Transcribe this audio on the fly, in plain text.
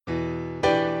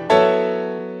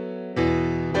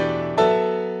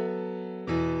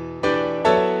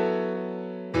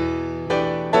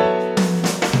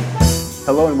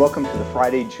Hello and welcome to the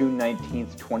Friday, June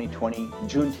 19th, 2020,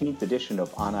 Juneteenth edition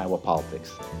of On Iowa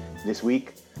Politics. This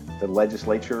week, the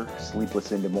legislature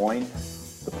sleepless in Des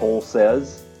Moines, the poll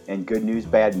says, and good news,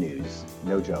 bad news.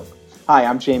 No joke. Hi,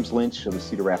 I'm James Lynch of the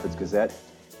Cedar Rapids Gazette.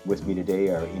 With me today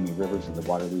are Amy Rivers of the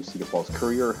Waterloo Cedar Falls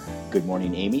Courier. Good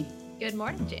morning, Amy. Good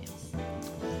morning, James.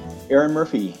 Aaron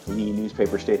Murphy, Lee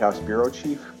Newspaper Statehouse Bureau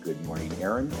Chief. Good morning,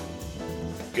 Aaron.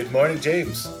 Good morning,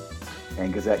 James.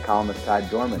 And Gazette columnist Todd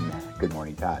Dorman. Good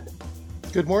morning, Todd.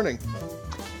 Good morning.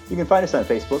 You can find us on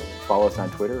Facebook, follow us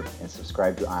on Twitter, and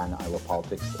subscribe to On Iowa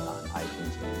Politics on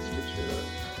iTunes and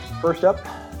Stitcher. First up,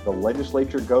 the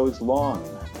legislature goes long.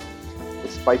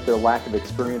 Despite their lack of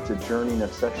experience adjourning a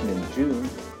session in June,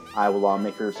 Iowa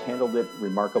lawmakers handled it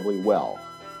remarkably well.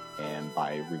 And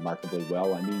by remarkably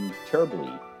well, I mean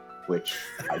terribly, which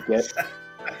I guess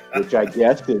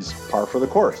is par for the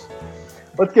course.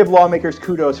 Let's give lawmakers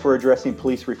kudos for addressing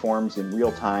police reforms in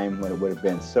real time when it would have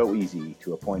been so easy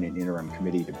to appoint an interim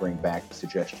committee to bring back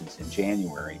suggestions in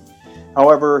January.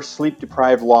 However,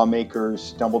 sleep-deprived lawmakers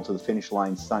stumbled to the finish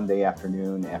line Sunday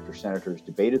afternoon after senators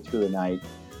debated through the night,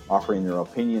 offering their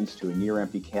opinions to a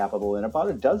near-empty Capitol and about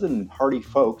a dozen hardy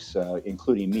folks,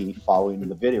 including me, following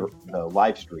the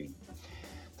live stream.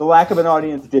 The lack of an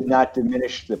audience did not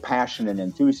diminish the passion and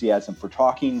enthusiasm for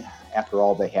talking. After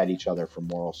all, they had each other for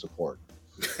moral support.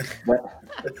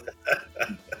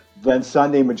 Then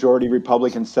Sunday, majority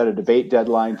Republicans set a debate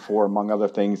deadline for, among other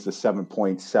things, the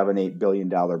 $7.78 billion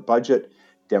budget.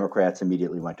 Democrats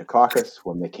immediately went to caucus.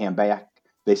 When they came back,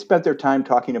 they spent their time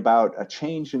talking about a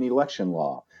change in election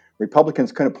law.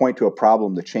 Republicans couldn't point to a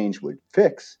problem the change would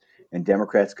fix, and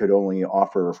Democrats could only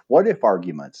offer what-if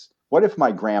arguments. What if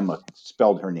my grandma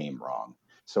spelled her name wrong?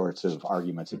 Sorts of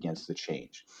arguments against the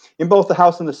change. In both the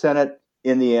House and the Senate,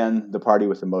 in the end, the party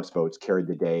with the most votes carried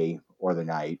the day or the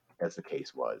night, as the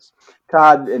case was.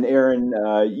 Todd and Aaron,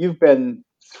 you've been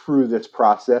through this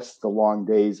process, the long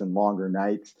days and longer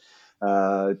nights,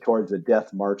 towards the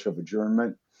death march of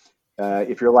adjournment.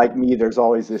 If you're like me, there's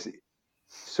always this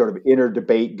sort of inner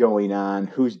debate going on.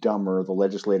 Who's dumber, the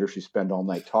legislators who spend all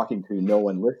night talking to no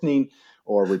one listening,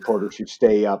 or reporters who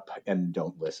stay up and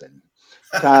don't listen?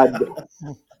 Todd,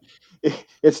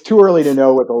 it's too early to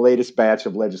know what the latest batch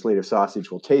of legislative sausage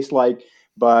will taste like,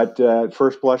 but at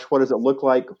first blush, what does it look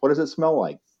like? What does it smell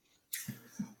like?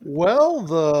 Well,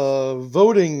 the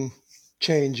voting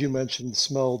change you mentioned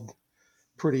smelled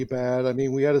pretty bad. I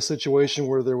mean, we had a situation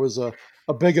where there was a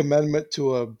big amendment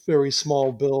to a very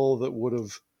small bill that would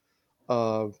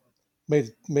have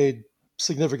made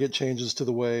significant changes to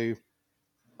the way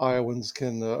Iowans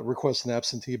can request an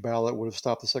absentee ballot, would have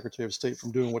stopped the Secretary of State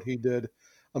from doing what he did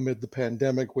amid the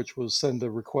pandemic, which was send a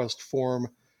request form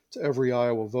to every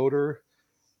Iowa voter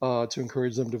to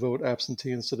encourage them to vote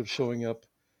absentee instead of showing up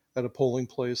at a polling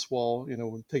place while,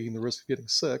 taking the risk of getting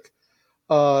sick.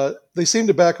 They seem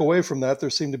to back away from that. There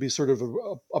seemed to be sort of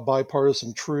a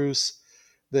bipartisan truce.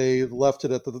 They left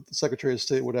it at the Secretary of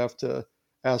State would have to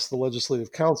ask the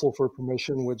Legislative Council for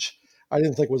permission, which I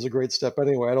didn't think was a great step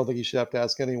anyway. I don't think he should have to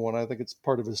ask anyone. I think it's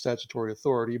part of his statutory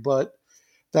authority. But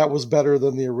that was better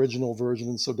than the original version,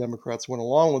 and so Democrats went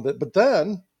along with it. But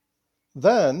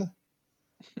then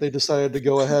they decided to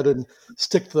go ahead and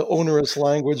stick the onerous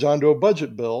language onto a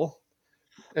budget bill,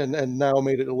 and now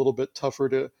made it a little bit tougher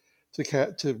to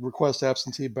request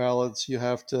absentee ballots. You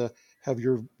have to have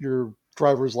your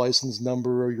driver's license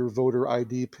number or your voter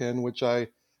ID PIN, which I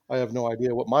have no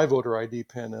idea what my voter ID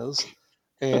PIN is,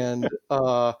 and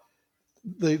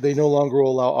they no longer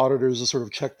allow auditors to sort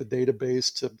of check the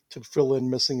database to fill in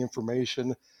missing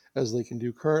information as they can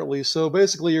do currently. So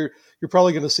basically, you're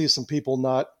probably going to see some people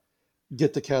not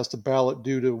get to cast a ballot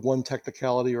due to one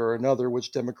technicality or another,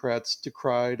 which Democrats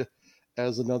decried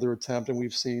as another attempt. And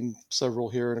we've seen several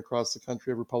here and across the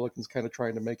country of Republicans kind of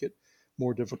trying to make it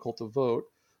more difficult to vote.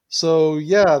 So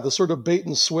yeah, the sort of bait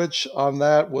and switch on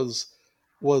that was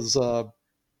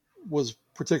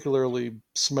particularly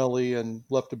smelly and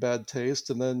left a bad taste.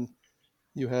 And then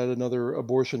you had another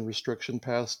abortion restriction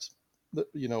passed,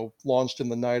 launched in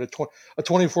the night, a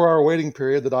 24-hour waiting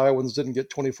period that Iowans didn't get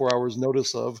 24 hours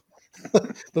notice of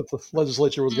that the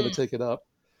legislature was going to take it up.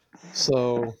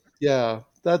 So yeah,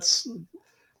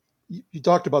 you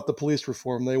talked about the police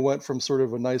reform. They went from sort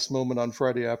of a nice moment on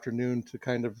Friday afternoon to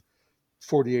kind of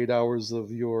 48 hours of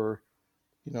your,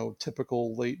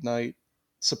 typical late night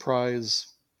surprise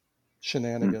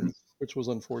shenanigans, which was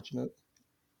unfortunate.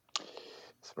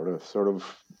 Sort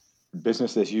of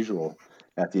business as usual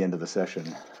at the end of the session,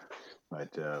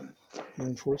 but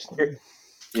unfortunately,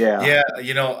 yeah.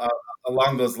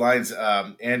 Along those lines,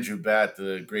 Andrew Batt,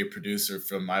 the great producer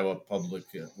from Iowa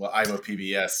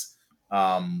PBS,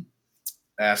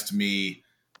 asked me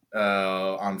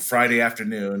on Friday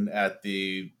afternoon at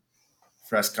the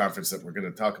press conference that we're going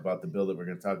to talk about, the bill that we're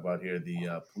going to talk about here,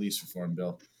 the police reform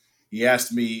bill. He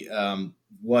asked me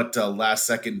what last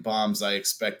second bombs I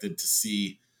expected to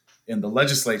see in the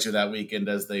legislature that weekend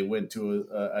as they went to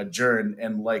adjourn.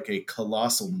 And like a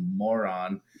colossal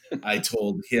moron, I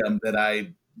told him that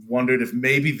I wondered if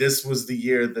maybe this was the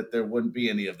year that there wouldn't be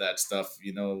any of that stuff,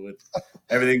 with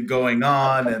everything going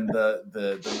on and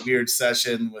the weird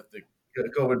session with the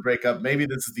COVID breakup. Maybe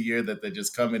this is the year that they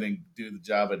just come in and do the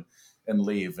job and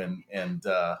leave. And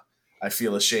I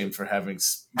feel ashamed for having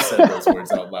said those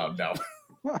words out loud now.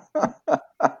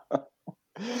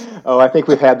 Oh, I think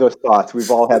we've had those thoughts.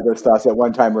 We've all had those thoughts at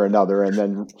one time or another, and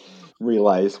then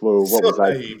realize, well, what was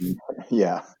I thinking?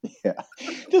 Yeah.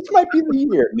 This might be the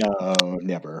year. No,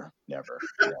 never.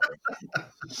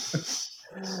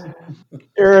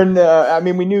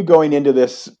 Aaron, we knew going into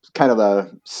this kind of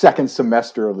the second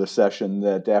semester of the session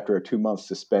that after a 2-month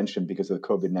suspension because of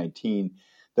COVID-19,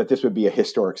 that this would be a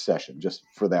historic session just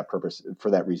for that purpose,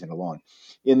 for that reason alone.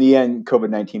 In the end,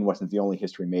 COVID-19 wasn't the only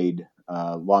history made.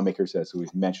 Lawmakers, as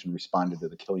we've mentioned, responded to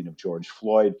the killing of George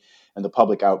Floyd and the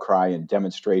public outcry and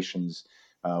demonstrations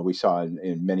we saw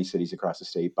in many cities across the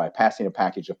state by passing a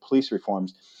package of police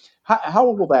reforms. How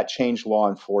will that change law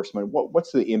enforcement?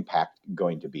 What's the impact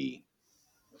going to be?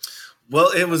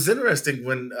 Well, it was interesting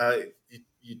when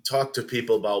you talk to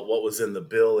people about what was in the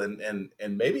bill, and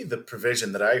maybe the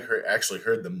provision that I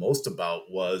heard the most about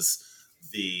was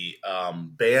the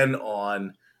ban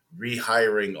on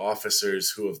rehiring officers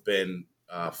who have been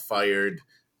fired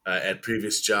at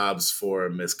previous jobs for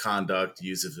misconduct,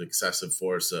 use of excessive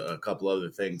force, a couple other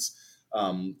things.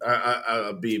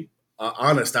 I'll be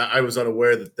honest, I was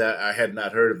unaware that I had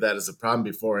not heard of that as a problem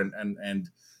before, and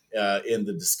in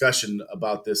the discussion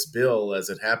about this bill as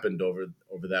it happened over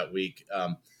that week,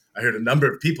 I heard a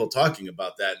number of people talking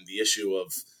about that and the issue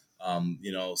of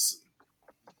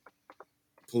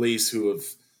police who have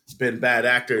been bad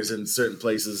actors in certain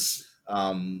places,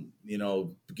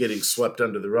 getting swept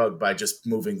under the rug by just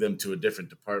moving them to a different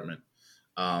department.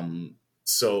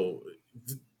 So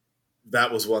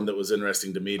that was one that was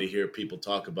interesting to me to hear people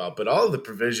talk about. But all of the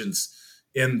provisions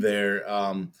in there,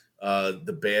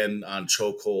 the ban on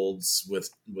chokeholds with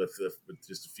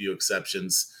just a few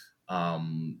exceptions,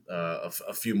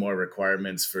 a few more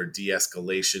requirements for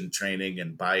de-escalation training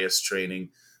and bias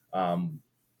training.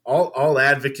 All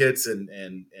advocates and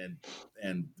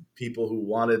people who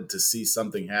wanted to see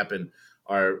something happen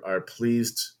are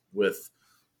pleased with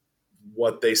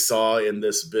what they saw in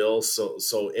this bill.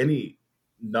 So any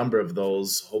number of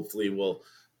those hopefully will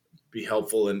be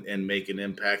helpful and make an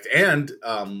impact. And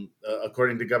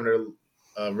according to Governor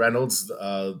Reynolds,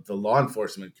 the law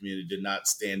enforcement community did not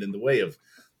stand in the way of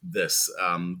this.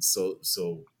 I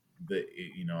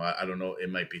don't know,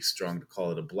 it might be strong to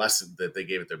call it a blessing that they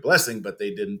gave it their blessing, but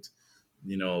they didn't,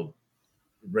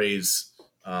 raise,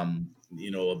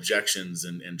 objections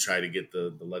and try to get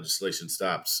the legislation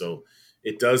stopped. So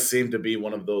it does seem to be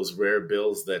one of those rare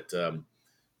bills that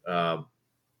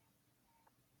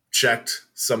checked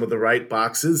some of the right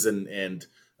boxes and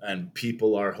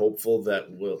people are hopeful that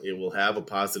it will have a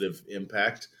positive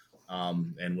impact,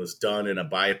 and was done in a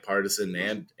bipartisan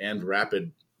and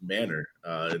rapid manner.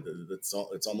 It's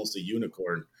almost a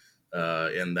unicorn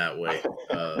in that way.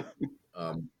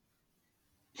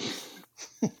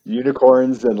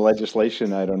 Unicorns and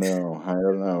legislation. I don't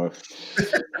know.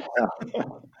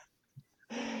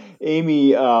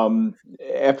 Amy,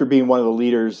 after being one of the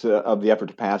leaders of the effort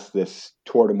to pass this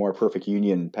Toward a More Perfect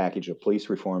Union package of police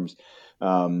reforms,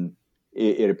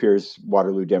 it appears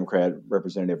Waterloo Democrat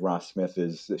Representative Ross Smith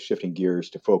is shifting gears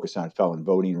to focus on felon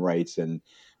voting rights. And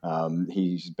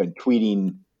he's been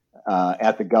tweeting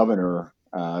at the governor,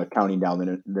 counting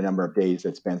down the number of days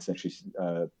it's been since she's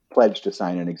pledged to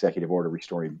sign an executive order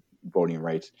restoring voting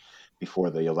rights before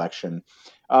the election.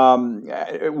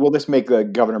 Will this make the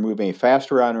governor move any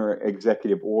faster on her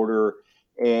executive order?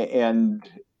 And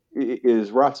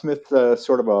is Ross Smith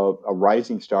sort of a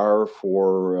rising star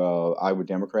for Iowa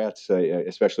Democrats,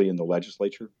 especially in the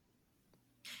legislature?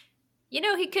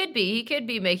 He could be. He could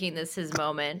be making this his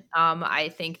moment. I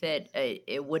think that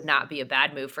it would not be a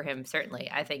bad move for him,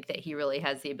 certainly. I think that he really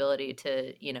has the ability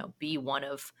to, be one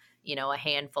of, a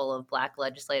handful of Black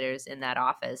legislators in that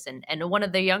office and one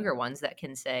of the younger ones that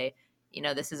can say,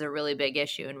 this is a really big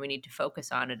issue and we need to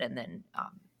focus on it and then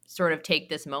sort of take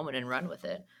this moment and run with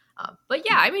it. But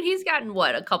yeah, he's gotten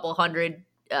a couple hundred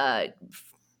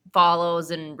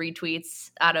follows and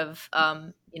retweets out of,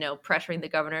 pressuring the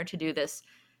governor to do this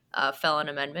felon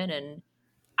amendment. And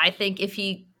I think if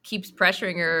he keeps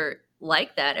pressuring her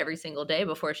like that every single day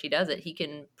before she does it, he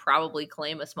can probably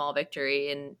claim a small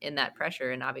victory in that pressure.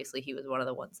 And obviously he was one of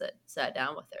the ones that sat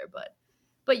down with her.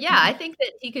 But yeah, I think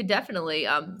that he could definitely,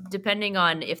 depending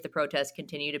on if the protests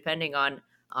continue, depending on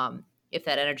if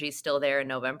that energy is still there in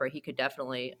November, he could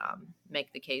definitely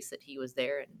make the case that he was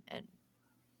there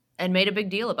and made a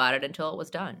big deal about it until it was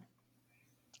done.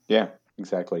 Yeah,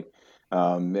 exactly.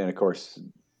 And of course,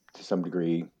 to some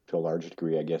degree, to a large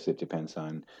degree, I guess it depends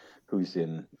on who's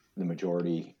in the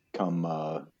majority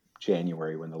come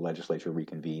January when the legislature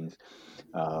reconvenes.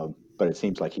 But it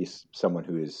seems like he's someone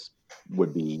who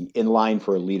would be in line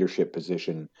for a leadership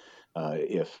position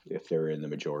if they're in the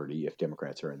majority, if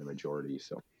Democrats are in the majority.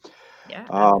 So, yeah,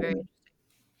 that's very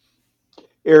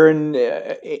Aaron,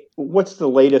 what's the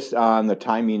latest on the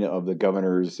timing of the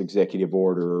governor's executive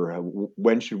order?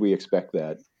 When should we expect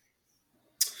that?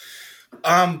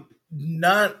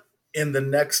 Not in the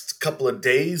next couple of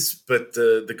days, but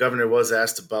the governor was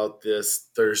asked about this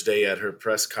Thursday at her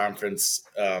press conference,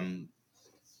 and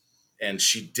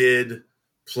she did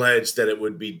pledge that it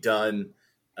would be done.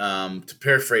 To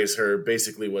paraphrase her,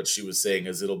 basically what she was saying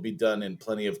is it'll be done in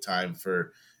plenty of time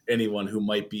for anyone who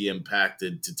might be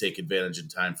impacted to take advantage in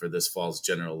time for this fall's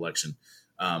general election.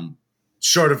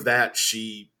 Short of that,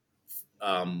 she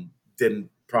didn't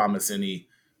promise any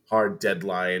hard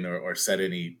deadline or set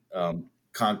any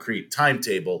concrete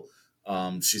timetable.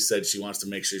 She said she wants to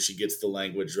make sure she gets the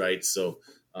language right. So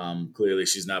clearly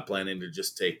she's not planning to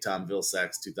just take Tom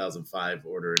Vilsack's 2005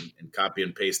 order and copy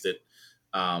and paste it.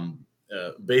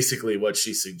 Basically what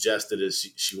she suggested is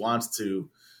she wants to,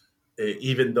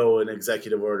 even though an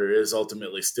executive order is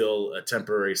ultimately still a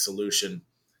temporary solution,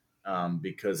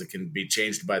 because it can be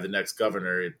changed by the next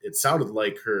governor, it sounded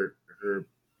like her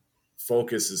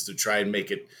focus is to try and make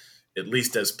it at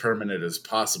least as permanent as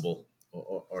possible,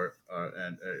 or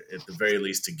at the very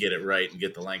least to get it right and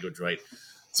get the language right.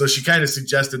 So she kind of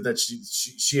suggested that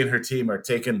she and her team are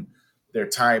taking their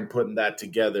time putting that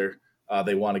together.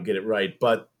 They want to get it right,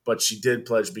 but she did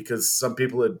pledge, because some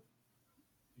people had,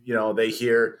 they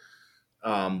hear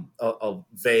a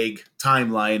vague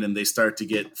timeline and they start to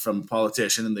get, from a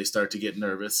politician, and they start to get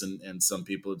nervous, and some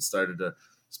people had started to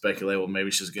speculate, well,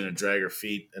 maybe she's going to drag her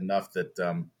feet enough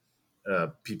that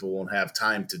people won't have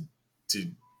time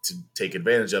to take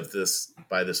advantage of this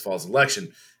by this fall's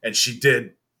election. And she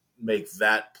did make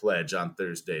that pledge on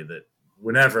Thursday that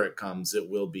whenever it comes, it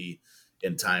will be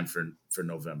in time for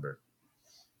November.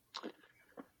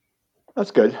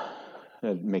 That's good.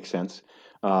 That makes sense.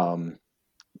 And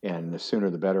the sooner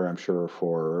the better, I'm sure,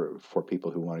 for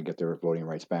people who want to get their voting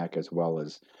rights back, as well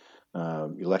as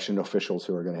election officials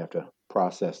who are going to have to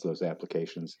process those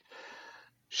applications.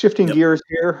 Shifting gears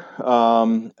here,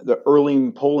 the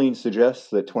early polling suggests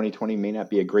that 2020 may not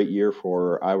be a great year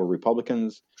for Iowa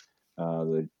Republicans.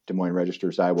 The Des Moines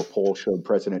Register's Iowa poll showed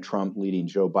President Trump leading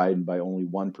Joe Biden by only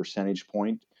 1 percentage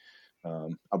point,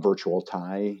 a virtual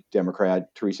tie.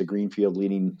 Democrat Teresa Greenfield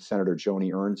leading Senator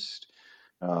Joni Ernst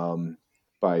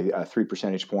by 3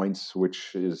 percentage points,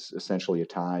 which is essentially a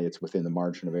tie. It's within the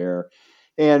margin of error.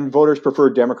 And voters prefer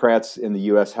Democrats in the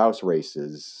U.S. House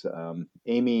races.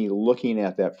 Amy, looking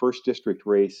at that first district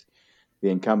race, the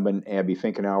incumbent Abby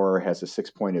Finkenauer has a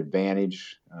 6-point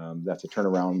advantage. That's a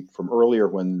turnaround from earlier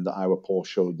when the Iowa poll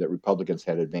showed that Republicans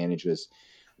had advantages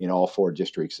in all 4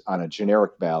 districts on a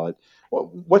generic ballot.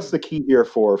 What's the key here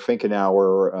for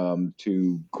Finkenauer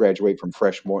to graduate from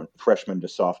freshman to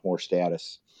sophomore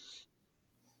status?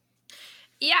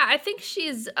 Yeah, I think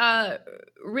she's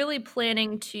really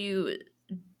planning to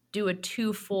do a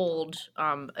twofold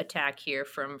attack here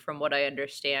from what I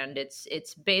understand.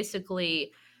 It's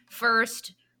basically,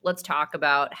 first, let's talk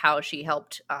about how she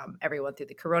helped everyone through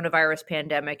the coronavirus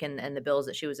pandemic and the bills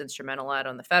that she was instrumental at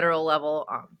on the federal level.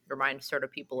 Remind sort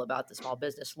of people about the small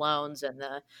business loans and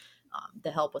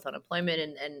the help with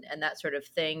unemployment and that sort of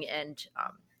thing. And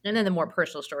then the more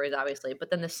personal stories, obviously. But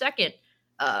then the second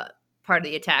part of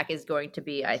the attack is going to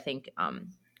be, I think,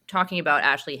 talking about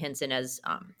Ashley Hinson as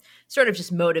sort of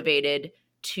just motivated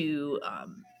to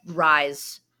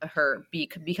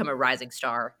become a rising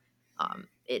star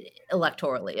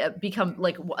electorally, become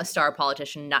like a star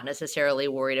politician, not necessarily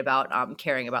worried about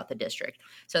caring about the district.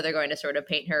 So they're going to sort of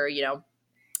paint her,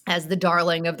 as the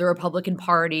darling of the Republican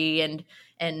Party and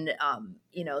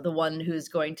the one who's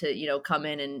going to, come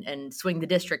in and swing the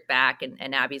district back.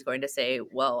 And Abby's going to say,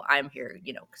 well, I'm here,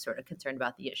 sort of concerned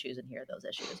about the issues, and here are those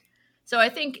issues. So I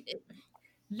think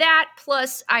that,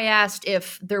 plus I asked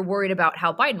if they're worried about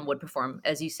how Biden would perform.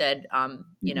 As you said,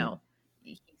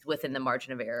 he's within the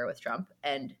margin of error with Trump.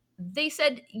 And they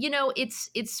said,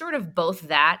 it's sort of both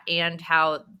that and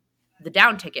how the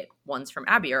down ticket ones from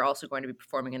Abby are also going to be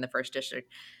performing in the first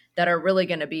district that are really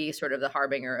going to be sort of the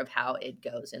harbinger of how it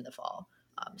goes in the fall.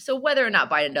 So whether or not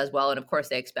Biden does well, and of course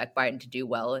they expect Biden to do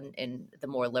well in the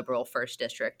more liberal first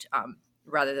district,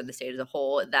 rather than the state as a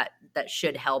whole, that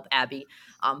should help Abby.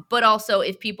 But also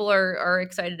if people are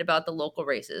excited about the local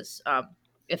races,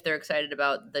 if they're excited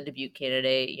about the Dubuque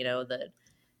candidate,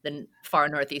 the far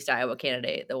Northeast Iowa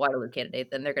candidate, the Waterloo candidate,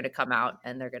 then they're going to come out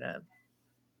and they're going to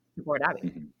support Abby.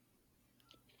 Mm-hmm.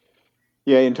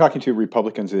 Yeah, in talking to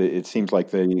Republicans, it seems like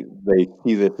they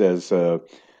see this as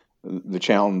the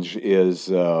challenge is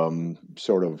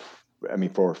sort of, I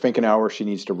mean, for Finkenauer, she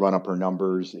needs to run up her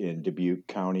numbers in Dubuque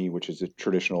County, which is a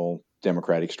traditional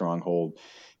Democratic stronghold.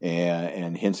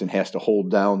 And Hinson has to hold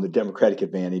down the Democratic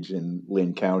advantage in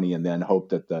Lynn County and then hope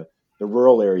that the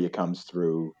rural area comes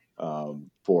through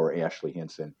for Ashley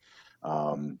Hinson.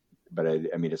 But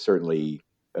I mean, it's certainly,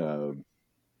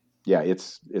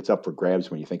 it's up for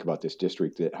grabs when you think about this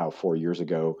district, that how 4 years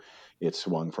ago it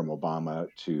swung from Obama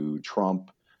to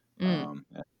Trump. And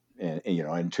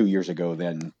 2 years ago,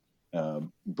 then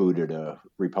booted a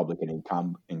Republican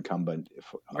incumbent.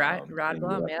 Rod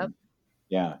Blum, yep.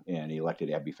 Yeah, and he elected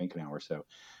Abby Finkenauer. So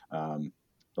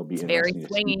it'll be very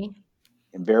interesting. Swingy.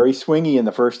 And very swingy in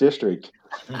the first district.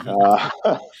 In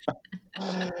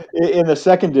the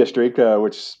second district,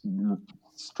 which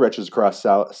stretches across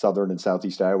southern and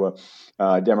southeast Iowa,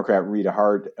 Democrat Rita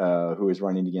Hart, who is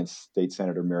running against State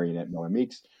Senator Marionette Miller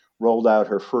Meeks, rolled out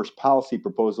her first policy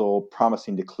proposal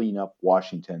promising to clean up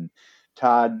Washington.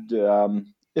 Todd,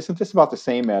 isn't this about the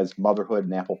same as motherhood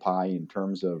and apple pie in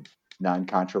terms of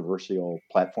non-controversial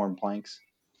platform planks?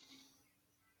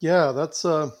 Yeah, that's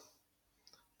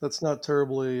not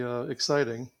terribly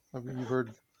exciting. I mean, you've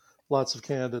heard lots of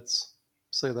candidates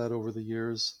say that over the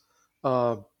years.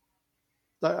 I'm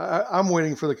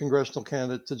waiting for the congressional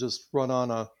candidate to just run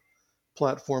on a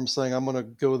platform saying, I'm going to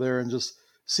go there and just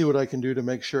see what I can do to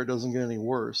make sure it doesn't get any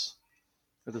worse.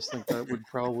 I just think that would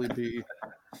probably be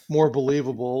more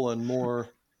believable and more.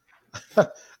 I'm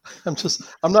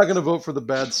not going to vote for the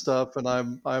bad stuff, and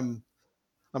I'm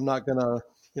not going to,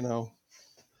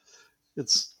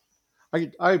 it's.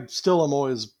 I still am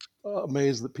always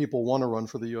amazed that people want to run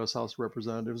for the U.S. House of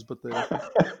Representatives, but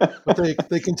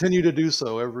they continue to do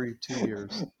so every 2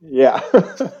 years. Yeah,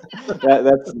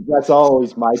 that's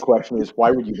always my question: is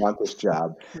why would you want this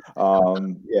job?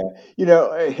 And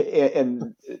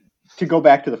to go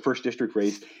back to the first district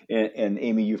race, and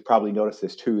Amy, you've probably noticed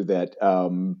this too, that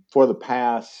for the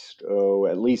past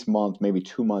at least month, maybe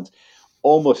 2 months,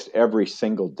 almost every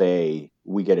single day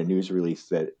we get a news release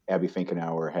that Abby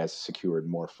Finkenauer has secured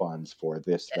more funds for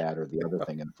this, that, or the other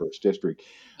thing in the first district.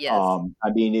 Yes.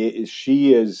 I mean,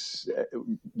 she is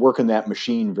working that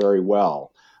machine very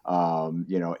well.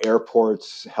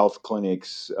 Airports, health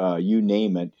clinics, you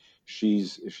name it.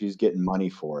 She's getting money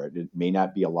for it. It may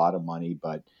not be a lot of money,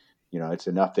 but it's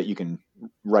enough that you can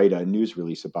write a news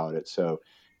release about it. So,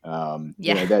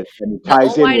 that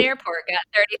ties in. Old Airport got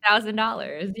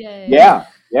 $30,000. Yay! Yeah.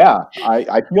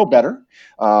 I feel better.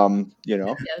 Yes.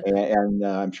 and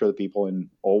I'm sure the people in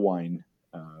Oelwein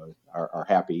are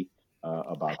happy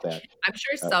about that. I'm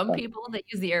sure some people that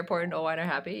use the airport in Oelwein are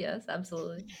happy. Yes,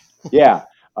 absolutely. Yeah,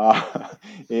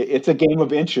 it's a game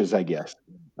of inches, I guess.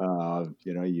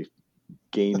 You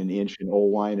gain an inch in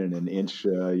Oelwein and an inch,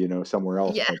 somewhere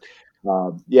else. Yeah.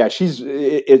 But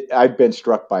I've been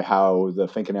struck by how the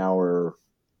Finkenauer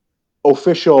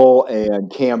official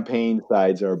and campaign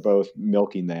sides are both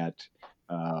milking that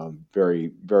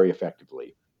very, very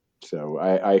effectively. So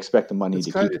I expect the money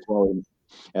to keep flowing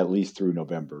at least through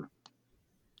November.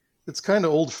 It's kind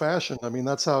of old-fashioned. I mean,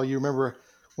 that's how you remember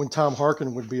when Tom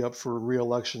Harkin would be up for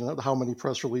re-election, how many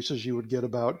press releases you would get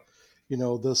about,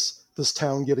 this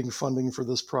town getting funding for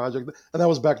this project. And that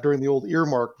was back during the old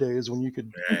earmark days when you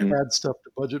could add stuff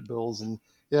to budget bills. And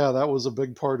yeah, that was a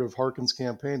big part of Harkin's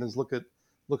campaign, is look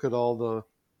at all the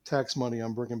tax money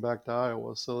I'm bringing back to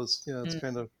Iowa. So it's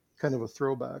kind of a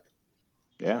throwback.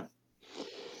 Yeah.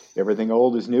 Everything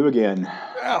old is new again.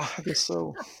 Yeah, I guess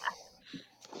so.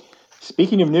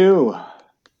 Speaking of new,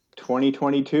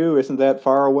 2022 isn't that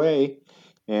far away.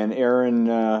 And Aaron,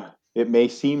 it may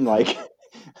seem like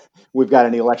we've got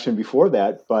an election before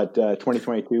that, but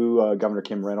 2022, Governor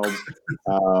Kim Reynolds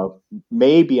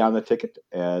may be on the ticket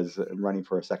as running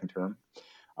for a second term.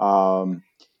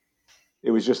 It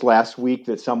was just last week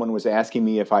that someone was asking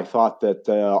me if I thought that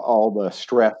all the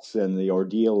stress and the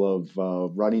ordeal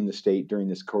of running the state during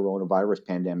this coronavirus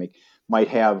pandemic might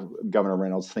have Governor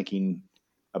Reynolds thinking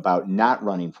about not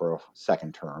running for a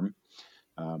second term.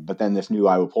 But then this new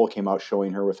Iowa poll came out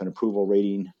showing her with an approval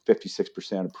rating,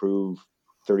 56% approve,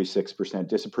 36%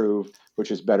 disapprove,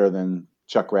 which is better than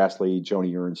Chuck Grassley,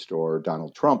 Joni Ernst, or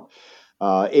Donald Trump.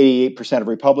 88% of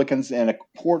Republicans and a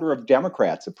quarter of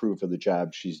Democrats approve of the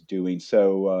job she's doing.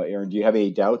 So, Aaron, do you have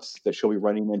any doubts that she'll be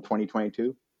running in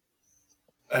 2022?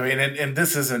 I mean, and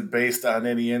this isn't based on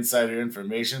any insider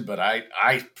information, but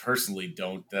I personally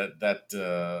don't.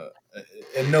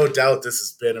 And no doubt this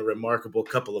has been a remarkable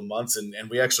couple of months, and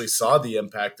we actually saw the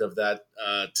impact of that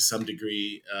to some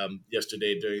degree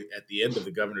yesterday at the end of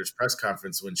the governor's press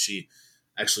conference when she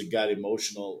actually got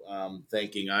emotional,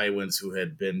 thanking Iowans who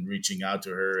had been reaching out to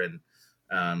her and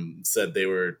said they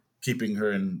were keeping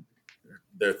her in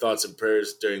their thoughts and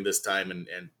prayers during this time,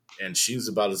 and she's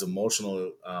about as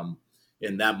emotional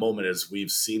in that moment as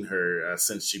we've seen her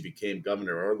since she became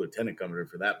governor or lieutenant governor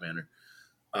for that matter.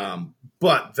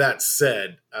 But that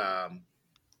said,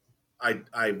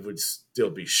 I would still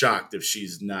be shocked if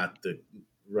she's not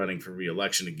running for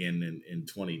re-election again in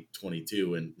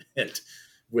 2022. And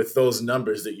with those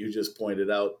numbers that you just pointed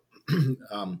out,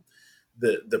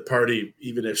 the party,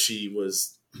 even if she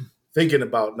was thinking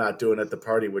about not doing it, the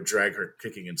party would drag her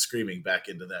kicking and screaming back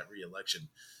into that re-election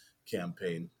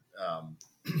campaign.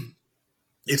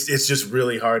 It's just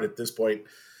really hard at this point.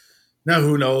 Now,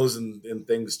 who knows, and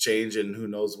things change, and who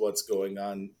knows what's going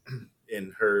on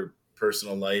in her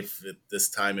personal life at this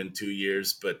time in 2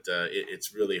 years. But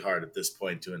it's really hard at this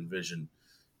point to envision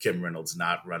Kim Reynolds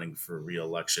not running for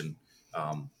re-election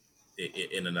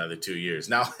in another 2 years.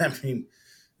 Now, I mean,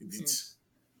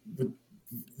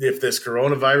 if this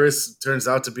coronavirus turns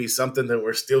out to be something that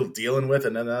we're still dealing with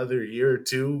in another year or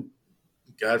two,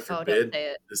 God forbid. Don't say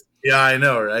it. Yeah, I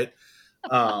know, right?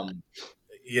 Or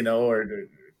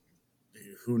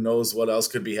who knows what else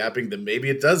could be happening, then maybe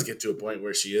it does get to a point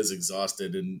where she is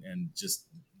exhausted and just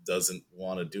doesn't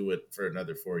want to do it for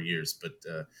another 4 years. But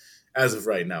as of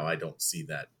right now, I don't see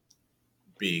that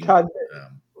being a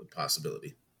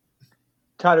possibility.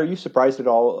 Todd, are you surprised at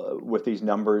all with these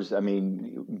numbers? I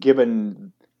mean,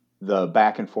 given the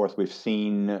back and forth we've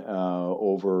seen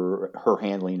over her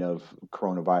handling of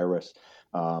coronavirus,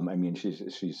 I mean,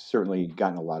 she's certainly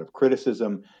gotten a lot of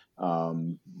criticism,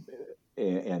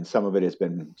 and some of it has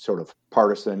been sort of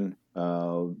partisan,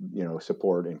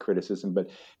 support and criticism. But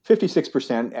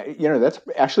 56%, that's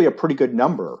actually a pretty good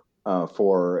number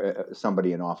for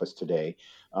somebody in office today.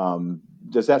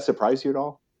 Does that surprise you at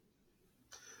all?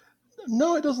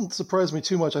 No, it doesn't surprise me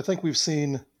too much. I think we've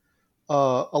seen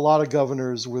a lot of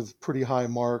governors with pretty high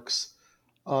marks.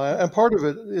 And part of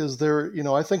it is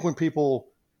I think when people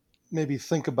maybe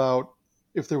think about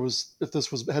if this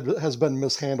has been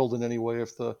mishandled in any way,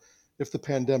 if the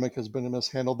pandemic has been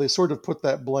mishandled, they sort of put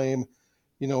that blame,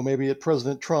 maybe at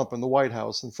President Trump and the White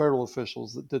House and federal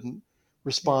officials that didn't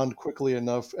respond quickly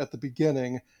enough at the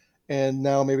beginning. And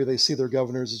now maybe they see their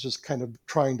governors as just kind of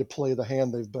trying to play the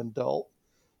hand they've been dealt.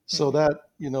 So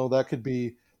that could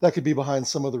be behind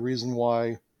some of the reason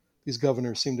why these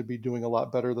governors seem to be doing a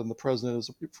lot better than the president is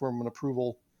from an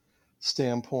approval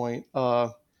standpoint.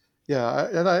 And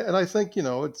I think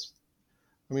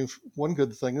one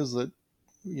good thing is that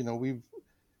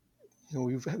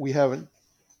we haven't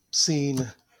seen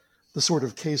the sort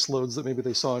of caseloads that maybe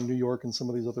they saw in New York and some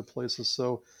of these other places.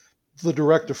 So the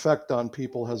direct effect on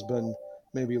people has been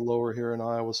maybe lower here in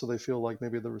Iowa. So they feel like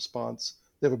maybe they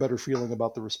have a better feeling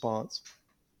about the response.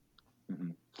 Mm-hmm.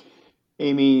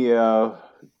 Amy,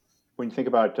 when you think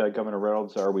about Governor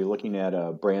Reynolds, are we looking at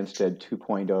a Branstad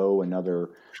 2.0,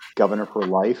 another governor for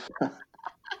life?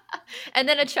 And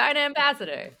then a China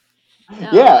ambassador. No,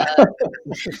 yeah.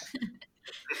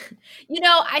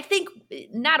 I think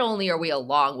not only are we a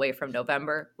long way from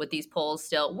November with these polls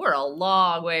still, we're a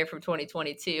long way from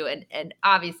 2022. And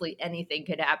obviously anything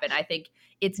could happen. I think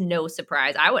it's no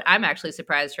surprise. I'm actually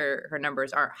surprised her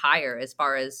numbers aren't higher as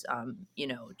far as,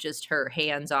 just her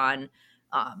hands-on,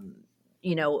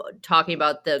 talking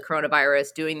about the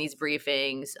coronavirus, doing these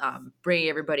briefings, bringing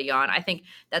everybody on. I think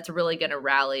that's really going to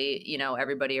rally,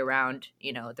 everybody around,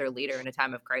 their leader in a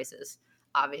time of crisis.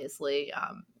 Obviously,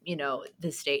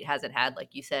 the state hasn't had,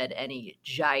 like you said, any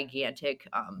gigantic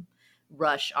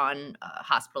rush on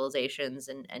hospitalizations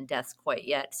and deaths quite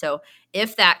yet. So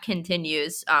if that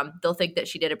continues, they'll think that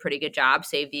she did a pretty good job,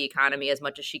 save the economy as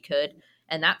much as she could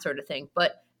and that sort of thing.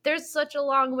 But there's such a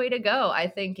long way to go, I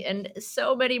think, and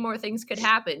so many more things could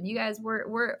happen. You guys,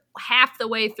 we're half the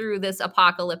way through this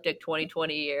apocalyptic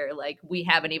 2020 year. Like, we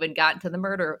haven't even gotten to the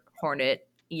murder hornet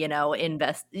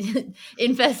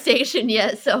infestation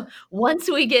yet. So once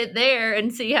we get there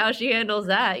and see how she handles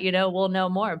that, we'll know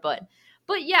more. But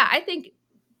yeah, I think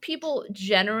people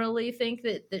generally think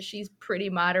that she's pretty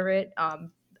moderate.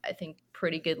 I think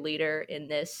pretty good leader in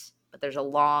this, but there's a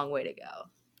long way to go.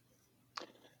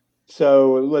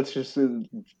 So let's just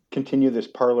continue this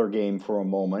parlor game for a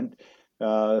moment.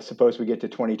 Suppose we get to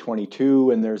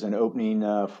 2022 and there's an opening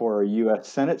for a U.S.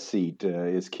 Senate seat.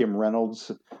 Is Kim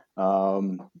Reynolds a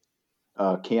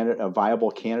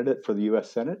viable candidate for the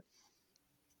U.S. Senate?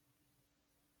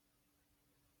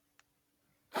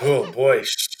 Oh boy,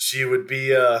 she would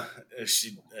be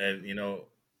she'd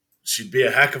be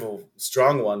a heck of a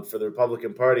strong one for the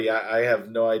Republican Party. I have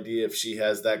no idea if she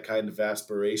has that kind of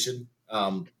aspiration.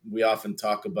 We often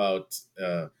talk about,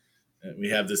 we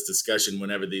have this discussion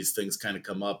whenever these things kind of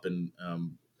come up, and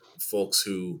folks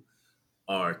who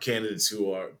are candidates,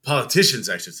 who are politicians,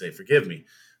 I should say, forgive me,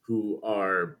 who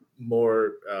are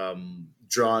more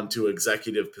drawn to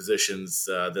executive positions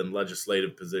than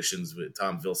legislative positions.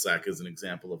 Tom Vilsack is an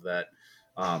example of that.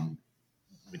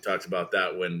 We talked about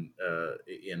that when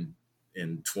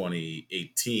in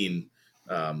 2018,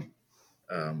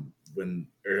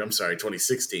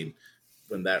 2016,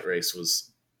 when that race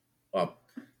was up.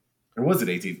 Or was it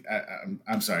 18?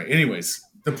 I'm sorry. Anyways,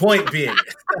 the point being,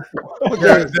 all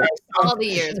the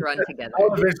years run together.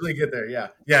 I'll eventually get there. Yeah,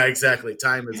 exactly.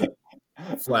 Time is a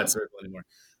flat circle anymore.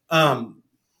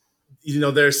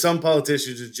 There are some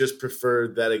politicians who just prefer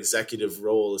that executive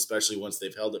role, especially once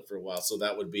they've held it for a while. So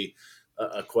that would be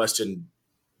a question: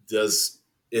 is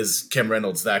Kim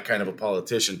Reynolds that kind of a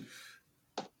politician?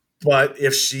 But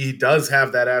if she does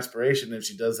have that aspiration, if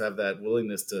she does have that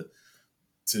willingness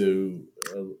to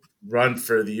run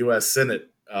for the U.S.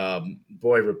 Senate,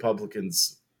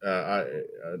 Republicans,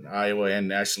 Iowa and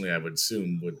nationally, I would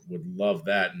assume would love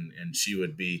that, and she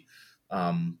would be,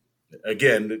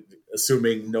 again,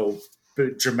 assuming no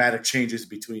dramatic changes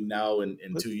between now and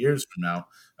 2 years from now,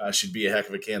 she'd be a heck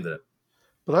of a candidate.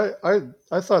 But I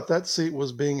thought that seat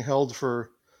was being held for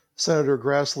Senator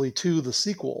Grassley 2, the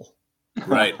sequel.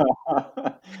 Right.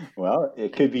 Well,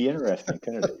 it could be interesting,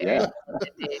 couldn't it? Yeah.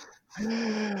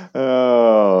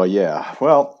 Oh, yeah.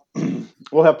 Well,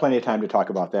 we'll have plenty of time to talk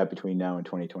about that between now and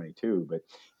 2022. But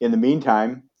in the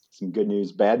meantime, some good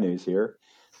news, bad news here.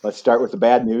 Let's start with the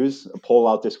bad news. A poll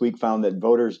out this week found that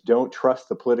voters don't trust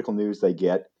the political news they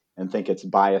get and think it's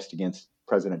biased against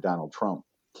President Donald Trump.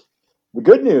 The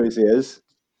good news is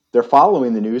they're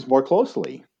following the news more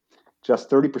closely.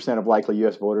 Just 30% of likely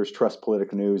U.S. voters trust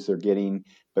political news they're getting,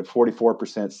 but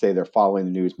 44% say they're following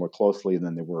the news more closely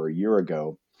than they were a year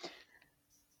ago.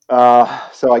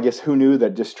 So I guess who knew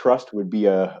that distrust would be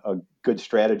a good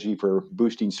strategy for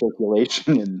boosting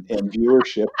circulation and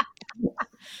viewership?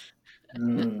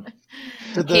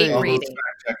 Did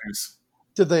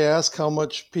they ask how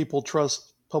much people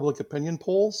trust public opinion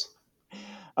polls?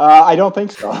 I don't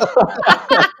think so.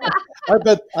 I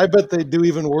bet they do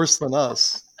even worse than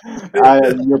us.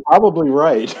 You're probably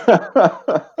right. That's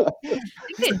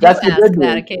the good news.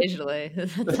 That occasionally.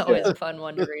 It's always a fun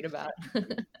one to read about.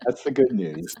 That's the good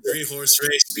news. Three-horse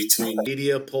race between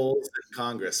media, polls, and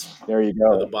Congress. There you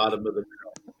go. To the bottom of the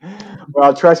middle.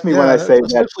 Well, trust me when I say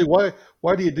especially that.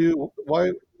 Why do you do why?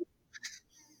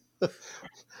 I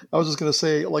was just going to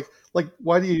say like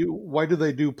why do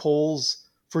they do polls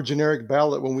for generic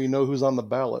ballot when we know who's on the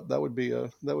ballot? That would be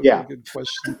a good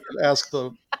question to ask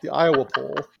the Iowa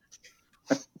poll.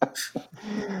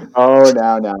 Oh,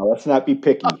 now, let's not be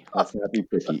picky.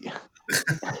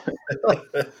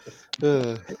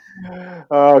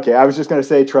 Okay, I was just going to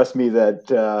say, trust me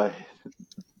that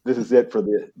this is it for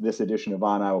this edition of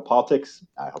On Iowa Politics.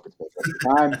 I hope it's worth your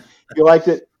time. If you liked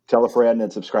it, tell a friend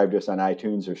and subscribe to us on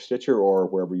iTunes or Stitcher or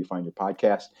wherever you find your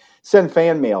podcast. Send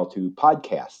fan mail to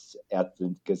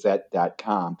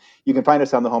podcasts@thegazette.com. You can find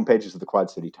us on the homepages of the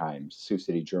Quad City Times, Sioux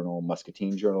City Journal,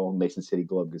 Muscatine Journal, Mason City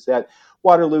Globe Gazette,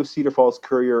 Waterloo, Cedar Falls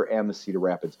Courier, and the Cedar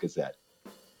Rapids Gazette.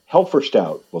 Helfer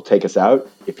Stout will take us out.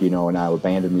 If you know an Iowa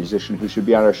band or musician who should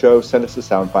be on our show, send us a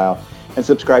sound file and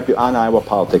subscribe to On Iowa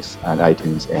Politics on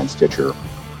iTunes and Stitcher.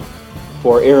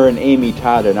 For Aaron, Amy,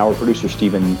 Todd, and our producer,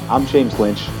 Stephen, I'm James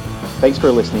Lynch. Thanks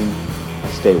for listening.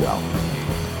 Stay well.